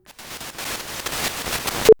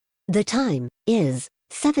The time is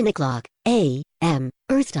 7 o'clock a.m.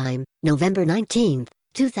 Earth Time, November 19th,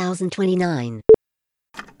 2029.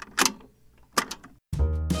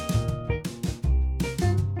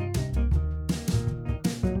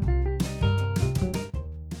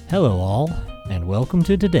 Hello all, and welcome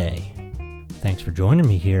to today. Thanks for joining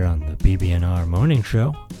me here on the BBNR Morning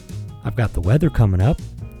Show. I've got the weather coming up,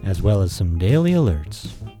 as well as some daily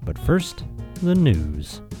alerts. But first, the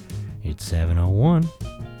news. It's 7:01,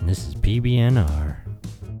 and this is BBNR.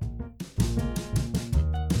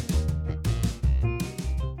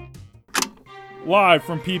 Live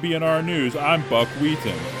from PBNR News, I'm Buck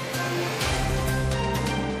Wheaton.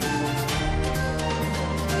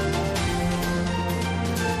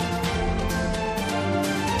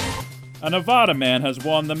 A Nevada man has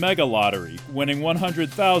won the mega lottery, winning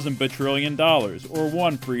 $100,000 bajillion, or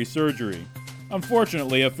one free surgery.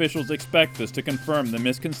 Unfortunately, officials expect this to confirm the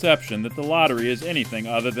misconception that the lottery is anything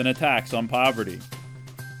other than a tax on poverty.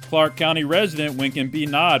 Clark County resident Winkin B.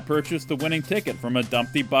 Nod purchased the winning ticket from a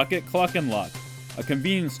Dumpty Bucket Cluckin' Luck, a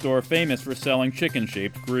convenience store famous for selling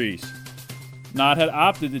chicken-shaped grease. Nod had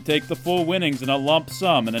opted to take the full winnings in a lump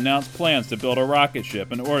sum and announced plans to build a rocket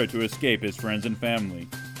ship in order to escape his friends and family.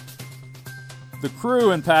 The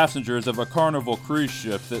crew and passengers of a Carnival cruise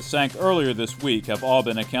ship that sank earlier this week have all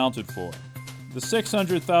been accounted for. The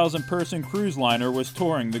 600,000-person cruise liner was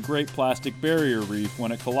touring the Great Plastic Barrier Reef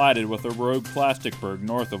when it collided with a rogue plastic berg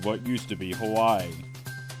north of what used to be Hawaii.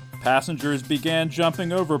 Passengers began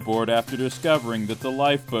jumping overboard after discovering that the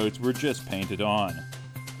lifeboats were just painted on.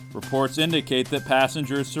 Reports indicate that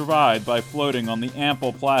passengers survived by floating on the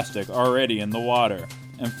ample plastic already in the water,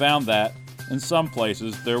 and found that, in some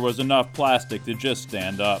places, there was enough plastic to just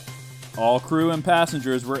stand up. All crew and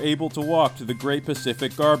passengers were able to walk to the Great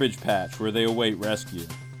Pacific Garbage Patch where they await rescue.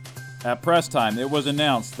 At press time, it was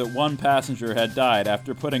announced that one passenger had died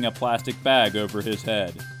after putting a plastic bag over his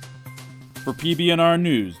head. For PBNR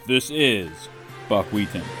News, this is Buck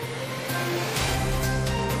Wheaton.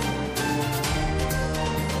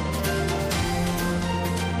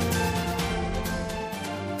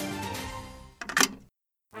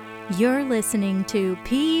 You're listening to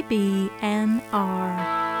PBNR.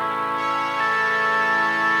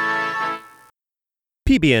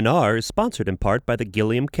 PBNR is sponsored in part by the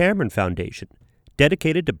Gilliam Cameron Foundation,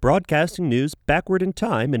 dedicated to broadcasting news backward in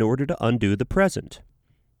time in order to undo the present.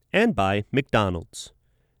 And by McDonald's.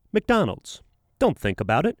 McDonald's. Don't think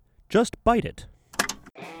about it, just bite it.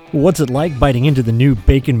 What's it like biting into the new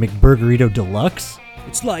Bacon McBurgerito Deluxe?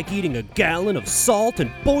 It's like eating a gallon of salt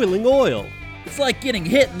and boiling oil. It's like getting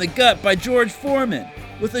hit in the gut by George Foreman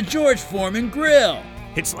with a George Foreman grill.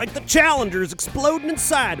 It's like the Challenger's exploding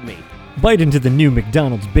inside me. Bite into the new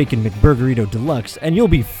McDonald's Bacon McBurgerito Deluxe and you'll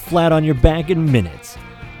be flat on your back in minutes.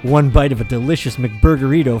 One bite of a delicious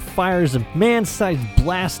McBurgerito fires a man-sized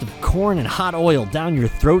blast of corn and hot oil down your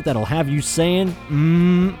throat that'll have you saying,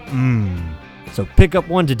 mmm. So pick up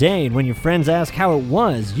one today, and when your friends ask how it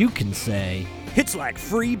was, you can say, it's like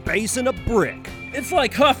free basing a brick. It's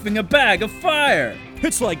like huffing a bag of fire.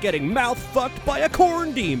 It's like getting mouth-fucked by a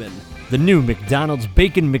corn demon. The new McDonald's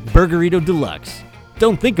Bacon McBurgerito Deluxe.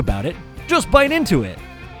 Don't think about it, just bite into it.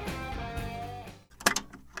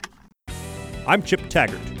 I'm Chip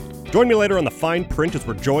Taggart. Join me later on The Fine Print as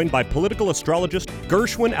we're joined by political astrologist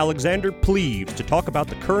Gershwin Alexander Pleaves to talk about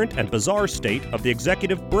the current and bizarre state of the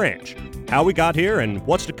executive branch, how we got here, and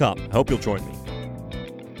what's to come. I hope you'll join me.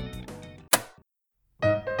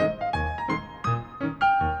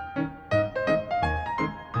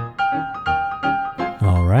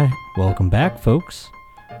 Alright, welcome back, folks.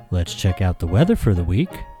 Let's check out the weather for the week.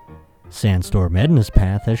 Sandstorm Edna's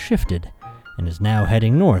path has shifted and is now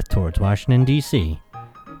heading north towards Washington, D.C.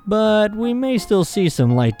 But we may still see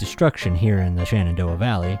some light destruction here in the Shenandoah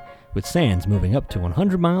Valley, with sands moving up to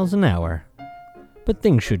 100 miles an hour. But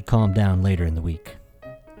things should calm down later in the week.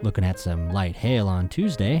 Looking at some light hail on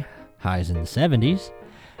Tuesday, highs in the 70s,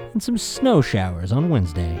 and some snow showers on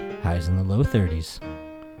Wednesday, highs in the low 30s.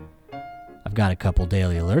 I've got a couple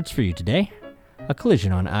daily alerts for you today. A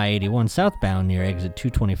collision on I-81 southbound near exit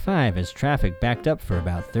 225 has traffic backed up for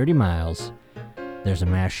about 30 miles. There's a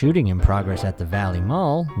mass shooting in progress at the Valley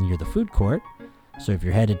Mall near the food court, so if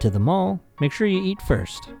you're headed to the mall, make sure you eat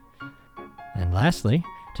first. And lastly,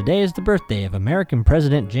 today is the birthday of American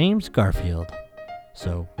President James Garfield,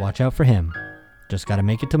 so watch out for him. Just gotta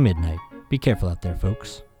make it till midnight. Be careful out there,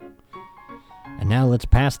 folks. And now let's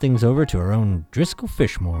pass things over to our own Driscoll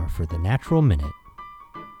Fishmore for the Natural Minute.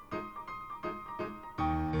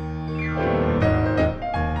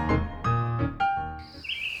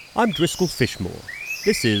 I'm Driscoll Fishmore.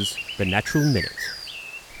 This is the Natural Minute.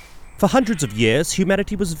 For hundreds of years,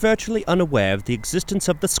 humanity was virtually unaware of the existence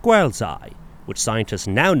of the squirrel's eye, which scientists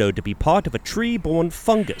now know to be part of a tree-borne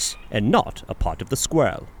fungus and not a part of the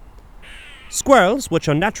squirrel. Squirrels, which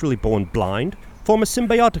are naturally born blind, form a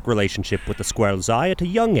symbiotic relationship with the squirrel's eye at a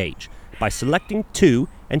young age by selecting two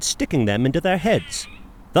and sticking them into their heads,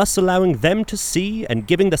 thus allowing them to see and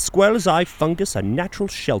giving the squirrel's eye fungus a natural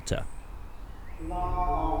shelter.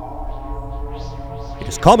 It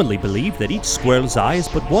is commonly believed that each squirrel's eye is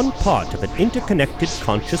but one part of an interconnected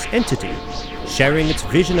conscious entity, sharing its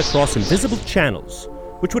vision across invisible channels,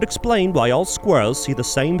 which would explain why all squirrels see the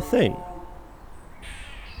same thing.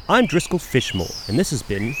 I'm Driscoll Fishmore, and this has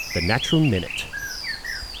been The Natural Minute.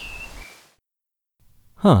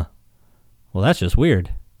 Huh. Well, that's just weird.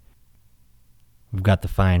 We've got the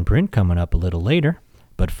fine print coming up a little later,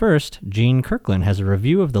 but first, Gene Kirkland has a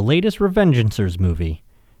review of the latest Revengeancers movie.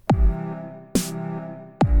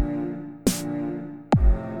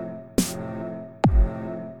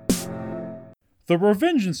 The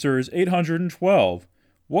Revengeancers 812.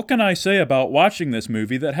 What can I say about watching this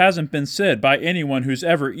movie that hasn't been said by anyone who's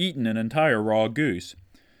ever eaten an entire raw goose?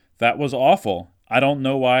 That was awful. I don't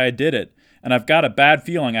know why I did it, and I've got a bad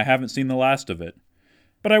feeling I haven't seen the last of it.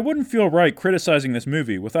 But I wouldn't feel right criticizing this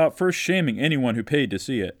movie without first shaming anyone who paid to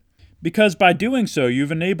see it. Because by doing so,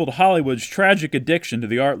 you've enabled Hollywood's tragic addiction to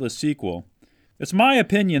the artless sequel. It's my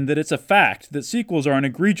opinion that it's a fact that sequels are an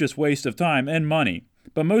egregious waste of time and money,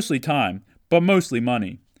 but mostly time, but mostly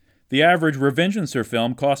money. The average Revengeancer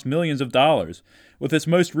film cost millions of dollars, with its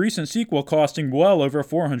most recent sequel costing well over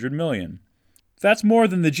 $400 million. That's more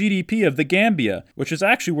than the GDP of the Gambia, which is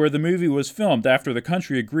actually where the movie was filmed after the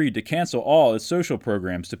country agreed to cancel all its social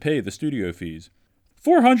programs to pay the studio fees.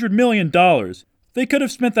 $400 million! They could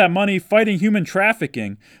have spent that money fighting human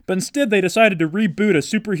trafficking, but instead they decided to reboot a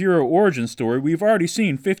superhero origin story we've already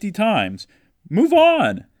seen 50 times. Move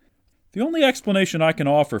on! The only explanation I can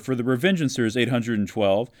offer for The Revengeancers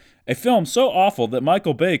 812, a film so awful that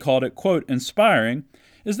Michael Bay called it, quote, inspiring,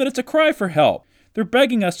 is that it's a cry for help. They're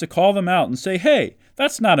begging us to call them out and say, hey,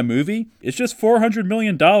 that's not a movie. It's just $400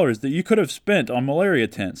 million that you could have spent on malaria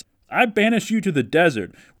tents. I banish you to the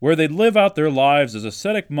desert, where they'd live out their lives as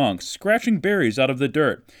ascetic monks, scratching berries out of the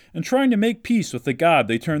dirt, and trying to make peace with the god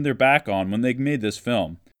they turned their back on when they made this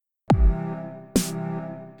film.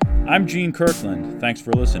 I'm Gene Kirkland. Thanks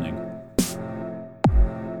for listening.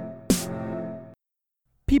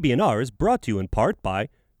 PBNR is brought to you in part by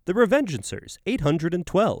The Revengeancers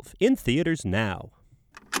 812, in theaters now.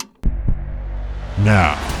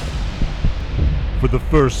 Now, for the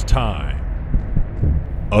first time,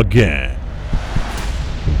 again,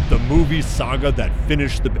 the movie saga that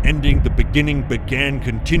finished the ending the beginning began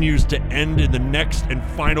continues to end in the next and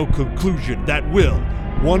final conclusion that will,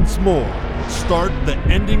 once more, start the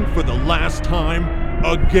ending for the last time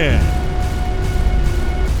again.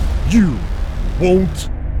 You won't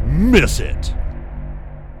miss it.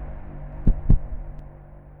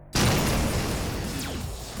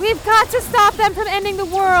 We've got to stop them from ending the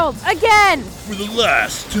world again! For the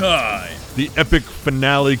last time. The epic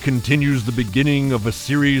finale continues the beginning of a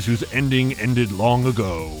series whose ending ended long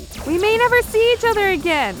ago. We may never see each other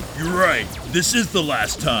again. You're right. This is the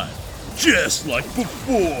last time. Just like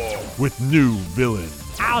before. With new villains.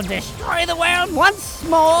 I'll destroy the world once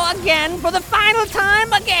more again for the final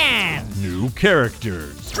time again. New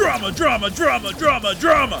characters. Drama, drama, drama, drama,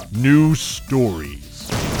 drama. New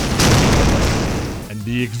stories. And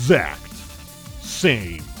the exact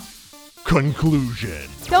same conclusion.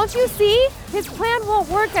 Don't you see? His plan won't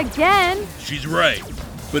work again. She's right,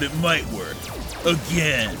 but it might work.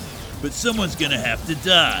 Again. But someone's gonna have to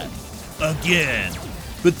die. Again.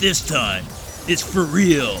 But this time, it's for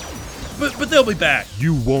real. But they'll be back.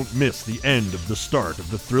 You won't miss the end of the start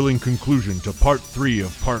of the thrilling conclusion to Part 3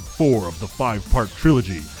 of Part 4 of the 5-part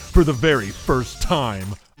trilogy for the very first time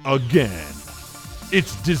again.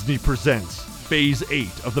 It's Disney Presents Phase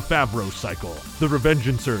 8 of the Favreau cycle, The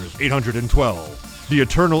Revengeancers 812, the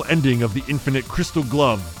eternal ending of the Infinite Crystal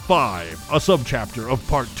Glove 5, a subchapter of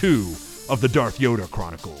Part 2 of the Darth Yoda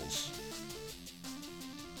Chronicles.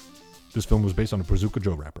 This film was based on a Brazuca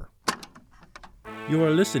Joe rapper. You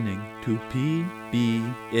are listening to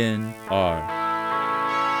PBNR.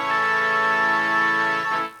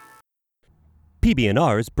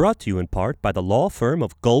 PBNR is brought to you in part by the law firm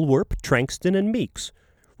of Gulwarp, Trankston, and Meeks,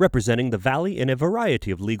 representing the Valley in a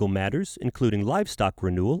variety of legal matters, including livestock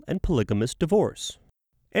renewal and polygamous divorce.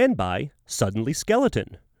 And by Suddenly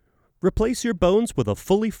Skeleton. Replace your bones with a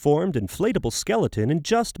fully formed inflatable skeleton in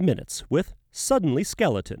just minutes with Suddenly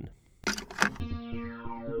Skeleton.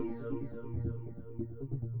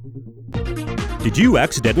 Did you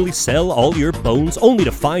accidentally sell all your bones only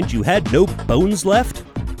to find you had no bones left?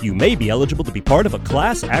 You may be eligible to be part of a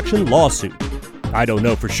class action lawsuit. I don't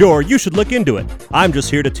know for sure, you should look into it. I'm just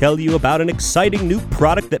here to tell you about an exciting new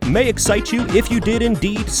product that may excite you if you did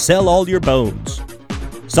indeed sell all your bones.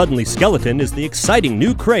 Suddenly Skeleton is the exciting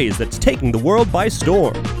new craze that's taking the world by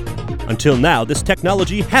storm. Until now, this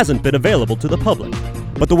technology hasn't been available to the public.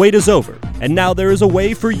 But the wait is over, and now there is a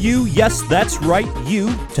way for you, yes, that's right, you,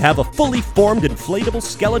 to have a fully formed inflatable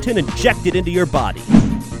skeleton injected into your body.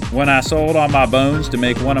 When I sold all my bones to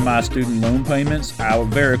make one of my student loan payments, I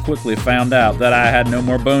very quickly found out that I had no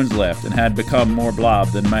more bones left and had become more blob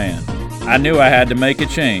than man. I knew I had to make a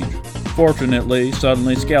change. Fortunately,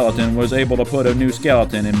 Suddenly Skeleton was able to put a new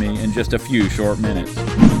skeleton in me in just a few short minutes.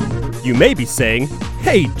 You may be saying,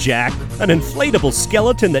 "Hey Jack, an inflatable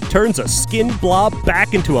skeleton that turns a skin blob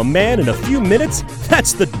back into a man in a few minutes?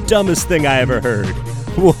 That's the dumbest thing I ever heard."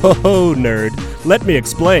 Whoa, nerd, let me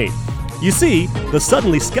explain. You see, the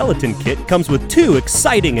Suddenly Skeleton kit comes with 2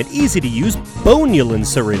 exciting and easy-to-use Bonulin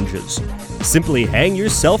syringes. Simply hang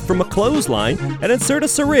yourself from a clothesline and insert a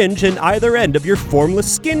syringe in either end of your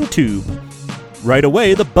formless skin tube. Right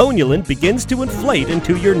away, the Bonulin begins to inflate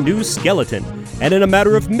into your new skeleton, and in a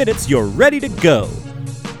matter of minutes, you're ready to go.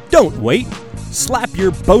 Don't wait. Slap your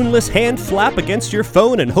boneless hand flap against your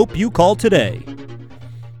phone and hope you call today.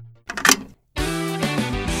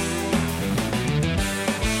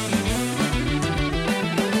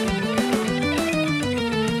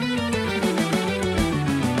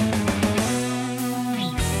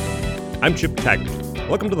 I'm Chip Taggart.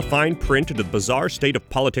 Welcome to the fine print into the bizarre state of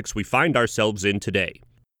politics we find ourselves in today.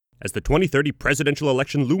 As the 2030 presidential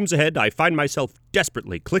election looms ahead, I find myself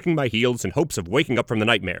desperately clicking my heels in hopes of waking up from the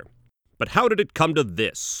nightmare. But how did it come to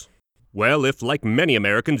this? Well, if, like many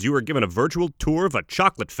Americans, you were given a virtual tour of a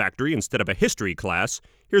chocolate factory instead of a history class,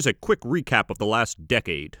 here's a quick recap of the last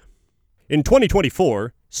decade. In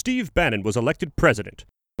 2024, Steve Bannon was elected president.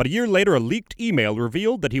 But a year later, a leaked email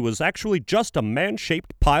revealed that he was actually just a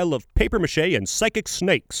man-shaped pile of papier-mâché and psychic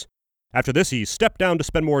snakes. After this, he stepped down to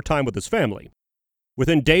spend more time with his family.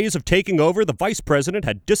 Within days of taking over, the vice president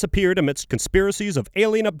had disappeared amidst conspiracies of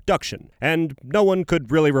alien abduction, and no one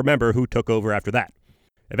could really remember who took over after that.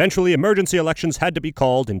 Eventually, emergency elections had to be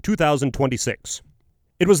called in 2026.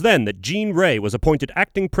 It was then that Gene Ray was appointed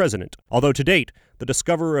acting president, although to date, the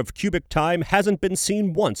discoverer of cubic time hasn't been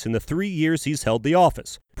seen once in the 3 years he's held the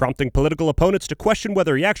office, prompting political opponents to question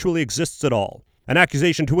whether he actually exists at all. An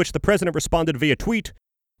accusation to which the president responded via tweet,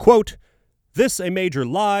 quote, "This a major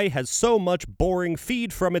lie has so much boring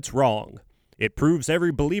feed from its wrong. It proves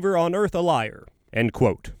every believer on earth a liar." End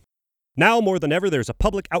quote. Now more than ever, there's a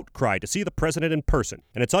public outcry to see the president in person,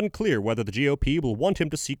 and it's unclear whether the GOP will want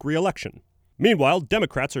him to seek re-election. Meanwhile,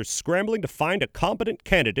 Democrats are scrambling to find a competent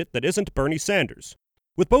candidate that isn't Bernie Sanders.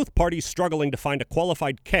 With both parties struggling to find a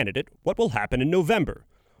qualified candidate, what will happen in November?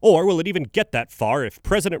 Or will it even get that far if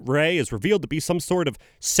President Ray is revealed to be some sort of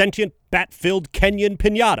sentient, bat-filled Kenyan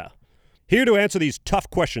piñata? Here to answer these tough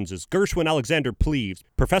questions is Gershwin Alexander Pleaves,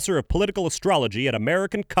 professor of political astrology at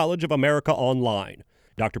American College of America Online.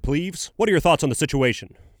 Dr. Pleaves, what are your thoughts on the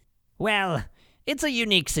situation? Well, it's a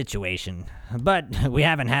unique situation, but we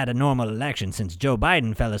haven't had a normal election since Joe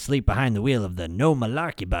Biden fell asleep behind the wheel of the no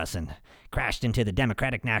malarkey bus and crashed into the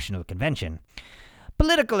Democratic National Convention.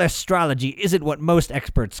 Political astrology isn't what most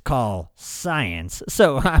experts call science,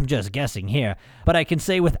 so I'm just guessing here, but I can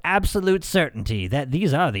say with absolute certainty that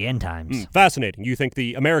these are the end times. Fascinating. You think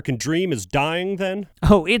the American dream is dying, then?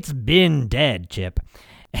 Oh, it's been dead, Chip.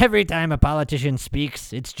 Every time a politician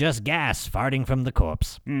speaks, it's just gas farting from the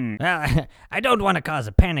corpse. Well, I don't want to cause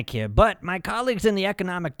a panic here, but my colleagues in the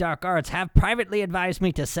economic dark arts have privately advised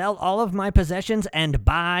me to sell all of my possessions and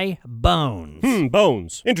buy bones.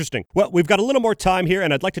 Bones. Interesting. Well, we've got a little more time here,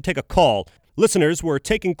 and I'd like to take a call. Listeners, we're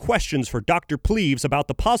taking questions for Dr. Pleaves about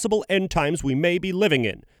the possible end times we may be living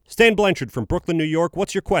in. Stan Blanchard from Brooklyn, New York,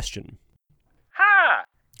 what's your question? Hi!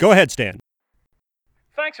 Go ahead, Stan.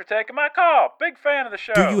 Thanks for taking my call. Big fan of the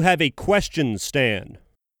show. Do you have a question, Stan?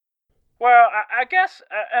 Well, I guess,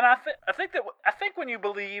 and I think when you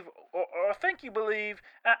believe, or think you believe,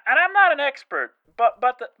 and I'm not an expert, but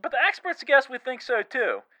the experts guess we think so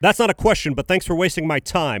too. That's not a question, but thanks for wasting my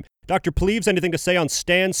time. Dr. Pleaves, anything to say on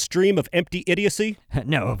Stan's stream of empty idiocy?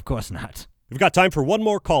 No, of course not. We've got time for one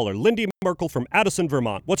more caller. Lindy Merkel from Addison,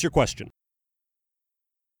 Vermont. What's your question?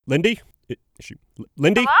 Lindy?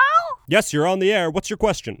 Lindy? Hello? Yes, you're on the air. What's your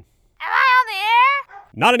question? Am I on the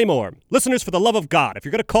air? Not anymore. Listeners, for the love of God, if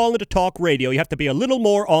you're going to call into talk radio, you have to be a little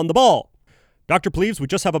more on the ball. Dr. Pleaves, we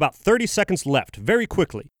just have about 30 seconds left. Very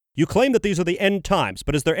quickly. You claim that these are the end times,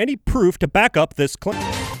 but is there any proof to back up this claim?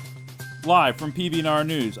 Live from PBNR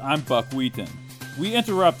News, I'm Buck Wheaton. We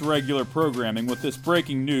interrupt regular programming with this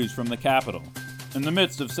breaking news from the Capitol. In the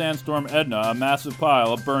midst of Sandstorm Edna, a massive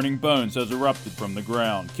pile of burning bones has erupted from the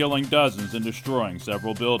ground, killing dozens and destroying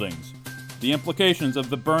several buildings. The implications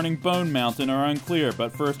of the burning bone mountain are unclear,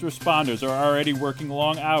 but first responders are already working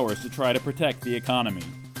long hours to try to protect the economy.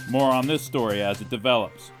 More on this story as it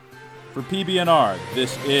develops. For PBNR,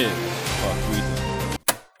 this is Buck Wheaton.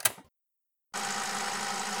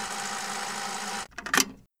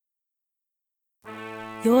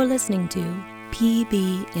 You're listening to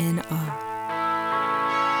PBNR.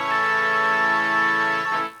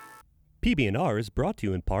 PBNR is brought to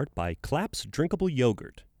you in part by Claps Drinkable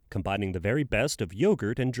Yogurt, combining the very best of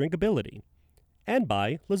yogurt and drinkability, and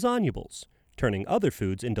by Lasagnables, turning other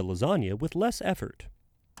foods into lasagna with less effort.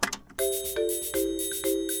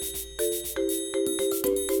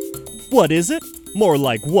 What is it? More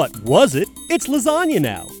like what was it? It's lasagna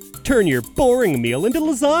now. Turn your boring meal into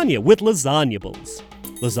lasagna with Lasagnables.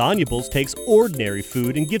 Lasagnables takes ordinary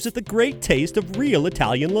food and gives it the great taste of real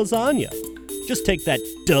Italian lasagna. Just take that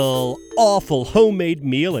dull, awful homemade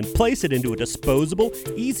meal and place it into a disposable,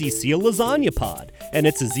 easy-seal lasagna pod, and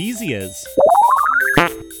it's as easy as...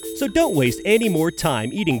 So don't waste any more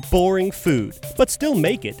time eating boring food, but still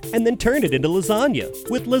make it and then turn it into lasagna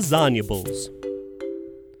with Lasagnables.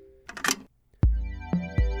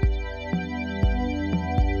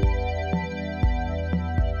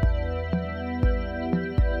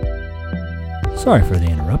 Sorry for the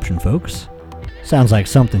interruption, folks. Sounds like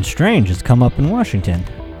something strange has come up in Washington.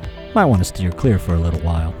 Might want to steer clear for a little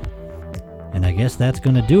while. And I guess that's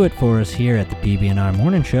going to do it for us here at the PBNR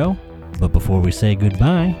Morning Show. But before we say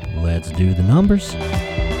goodbye, let's do the numbers.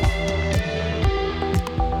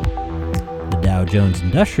 The Dow Jones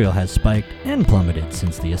Industrial has spiked and plummeted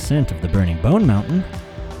since the ascent of the burning Bone Mountain,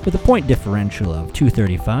 with a point differential of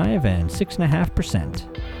 235 and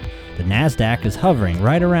 6.5%. The Nasdaq is hovering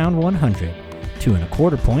right around 100,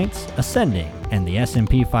 2.25 points, ascending, and the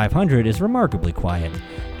S&P 500 is remarkably quiet,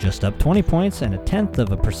 just up 20 points and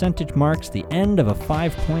 0.1% marks the end of a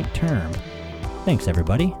 5-point term. Thanks,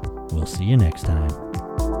 everybody. We'll see you next time.